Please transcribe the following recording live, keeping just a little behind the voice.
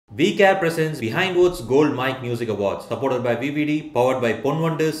VCare presents Behindwoods Gold Mic Music Awards, supported by VVD, powered by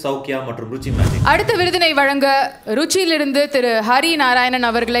Behindwoods, Soulful மற்றும் Ruchi Magic. அடுத்த விருதினை வழங்க ருச்சியிலிருந்து திரு ஹரி நாராயணன்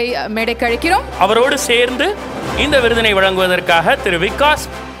அவர்களை மேடைக்கு அழைக்கிறோம். அவரோடு சேர்ந்து இந்த விருதினை வழங்குவதற்காக திரு விகாஸ்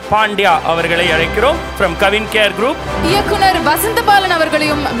பாண்டியா அவர்களை அழைக்கிறோம் from Kavin Care Group. இயக்குனர் வசந்தபாலன்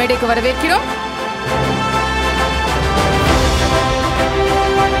அவர்களையும் மேடைக்கு வரவேற்கிறோம்.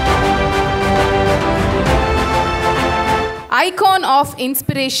 Icon of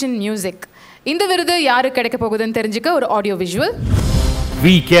Inspiration Music. இந்த விருது யாருக்கு கிடைக்க போகுதுன்னு தெரிஞ்சுக்க ஒரு audio visual.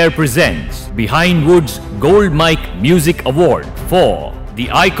 VCare presents Behindwoods Gold Mic Music Award for the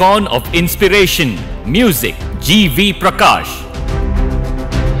Icon of Inspiration Music, G.V. Prakash.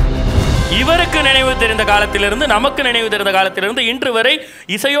 இவருக்கு நினைவு தெரிந்த காலத்திலிருந்து நமக்கு நினைவு தெரிந்த காலத்திலிருந்து இன்று வரை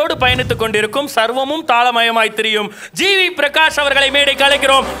இசையோடு பயணித்துக் கொண்டிருக்கும் சர்வமும் தாளமயமாய் திரியும் G.V. பிரகாஷ் அவர்களை மேடைக்கு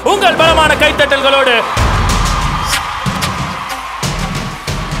அழைக்கிறோம் உங்கள் பலமான கைத்தட்டல்களோடு.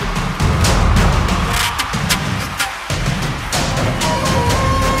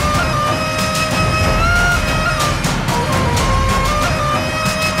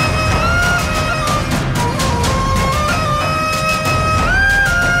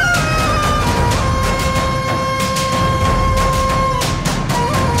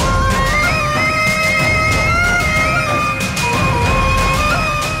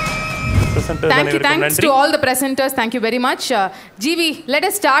 Thanks to all the presenters. Thank you very much. GV, let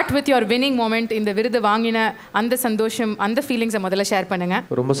us start with your winning moment. இந்த விருது வாங்கின அந்த சந்தோஷம், அந்த ஃபீலிங்ஸை முதல்ல ஷேர் பண்ணுங்க.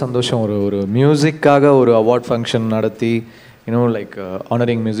 ரொம்ப சந்தோஷம். ஒரு மியூசிக்காக ஒரு அவார்ட் ஃபங்க்ஷன் நடத்தி like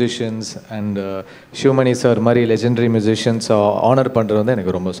honoring musicians and Shivmani sir மாதிரி legendary musicians honor பண்றது வந்து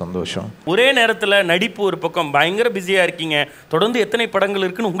எனக்கு ரொம்ப சந்தோஷம். ஒரே நேரத்தில் நடிப்பு ஒரு பக்கம் பயங்கர பிஸியாக இருக்கீங்க. தொடர்ந்து எத்தனை படங்கள்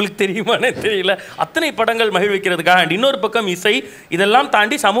இருக்குன்னு உங்களுக்கு தெரியுமானே தெரியல. அத்தனை படங்கள் மகிழ்விக்கிறதுக்காக அண்ட் இன்னொரு பக்கம் இசை, இதெல்லாம்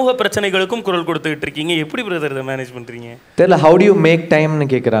தாண்டி சமூக பிரச்சனைகளுக்கும் குரல் கொடுத்துக்கிட்டு இருக்கீங்க. எப்படி பிரதர் இதை மேனேஜ் பண்ணுறீங்க? தெரியல. how do you make timeனு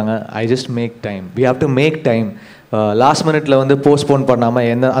கேட்குறாங்க. I just make time. We have to make time. Last மினிட்ல வந்து போஸ்ட்போன்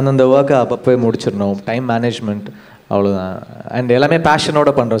பண்ணாமல் அந்தந்த ஒர்க்கை அப்பப்போ முடிச்சிடணும். டைம் மேனேஜ்மெண்ட் அவ்வளோதான். அண்ட் எல்லாமே பேஷனோட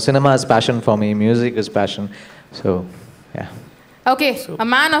பண்ணுறோம். Cinema is passion for me, music is fashion. So okay, a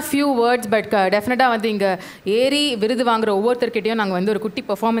man of few words, but டெஃபினட்டாக வந்து இங்கே ஏறி விருது வாங்குற ஒவ்வொருத்தர்கிட்டையும் நாங்கள் வந்து ஒரு குட்டி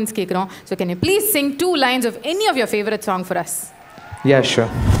பெர்ஃபார்மன்ஸ் கேட்குறோம். So can you please Singh 2 lines of any of your favorite song for us? Yeah,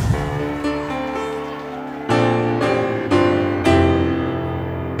 sure.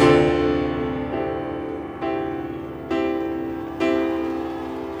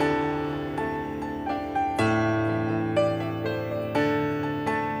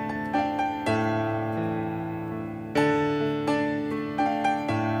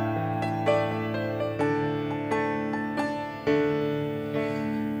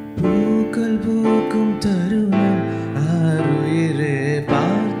 பூக்கள் பூக்கும் தருணம் ஆருயிரே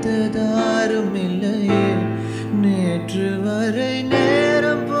பார்த்ததாரும் இல்லையே, நேற்று வரை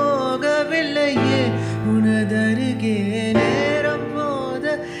நேரம் போகவில்லையே, உனதருகே நேரம்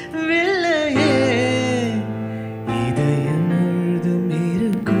போதவில்லையே, இதயம் முழுதும்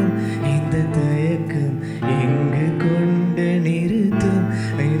இருக்கும் இந்த தயக்கம் எங்கு கொண்டு நிறுத்தும்,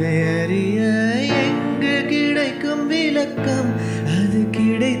 இதை அறிய எங்கு கிடைக்கும் விளக்கம், அது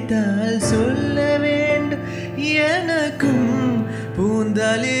கிடைத்தால் சொல்ல வேண்டும் எனக்கும்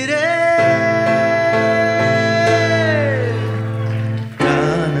பூந்தளிரே.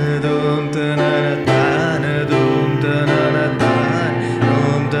 தானதோம் தனன தானதோம் தனன தான்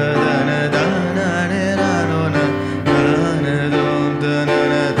ஓம் தனன தானனே ரானோன தானதோம்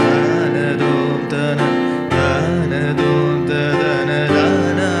தனன தானதோம் தனன தானதோம் தனன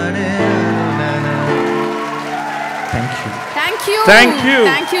தானனே ரானோன. Thank you. Thank you.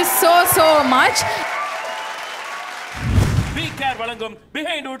 Thank you so much. VCare வழங்கும்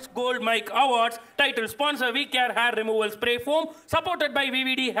Behindwoods Gold Mic Awards. Title sponsor VCare Hair Removal Spray Foam. Supported by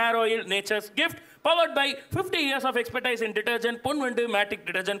VVD Hair Oil, Nature's Gift. Powered by 50 years of expertise in detergent, Ponvandu Matic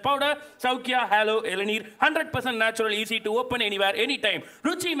Detergent Powder, Saukya Halo Elanir, 100% natural, easy to open anywhere, anytime.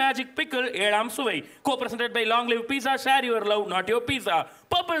 Ruchi Magic Pickle, Elam Suvai. Co-presented by Long Live Pizza, share your love, not your pizza.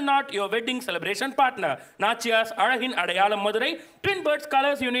 Purple Knot, your wedding celebration partner. Nachias, Arahin Adayalam Madurai, Twin Birds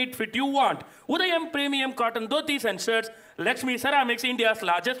colors you need, fit you want. Udayam Premium Cotton Dhotis and Shirts, Lakshmi Ceramics, India's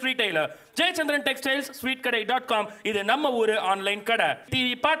largest retailer. Jayachandran Textiles, sweetkadai.com, இது நம்ம ஊரு online கடை. TV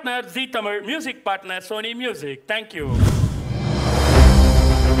partner Zee Tamil, music partner Sony Music. Thank you.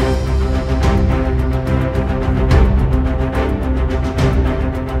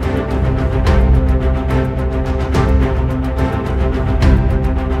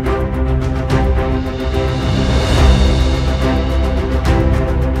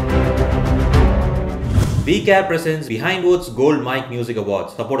 VCare presents Behindwoods Gold Mic Music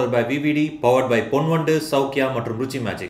Awards, supported by VVD, powered by Behindwoods, Soulful மற்றும் Ruchi Magic.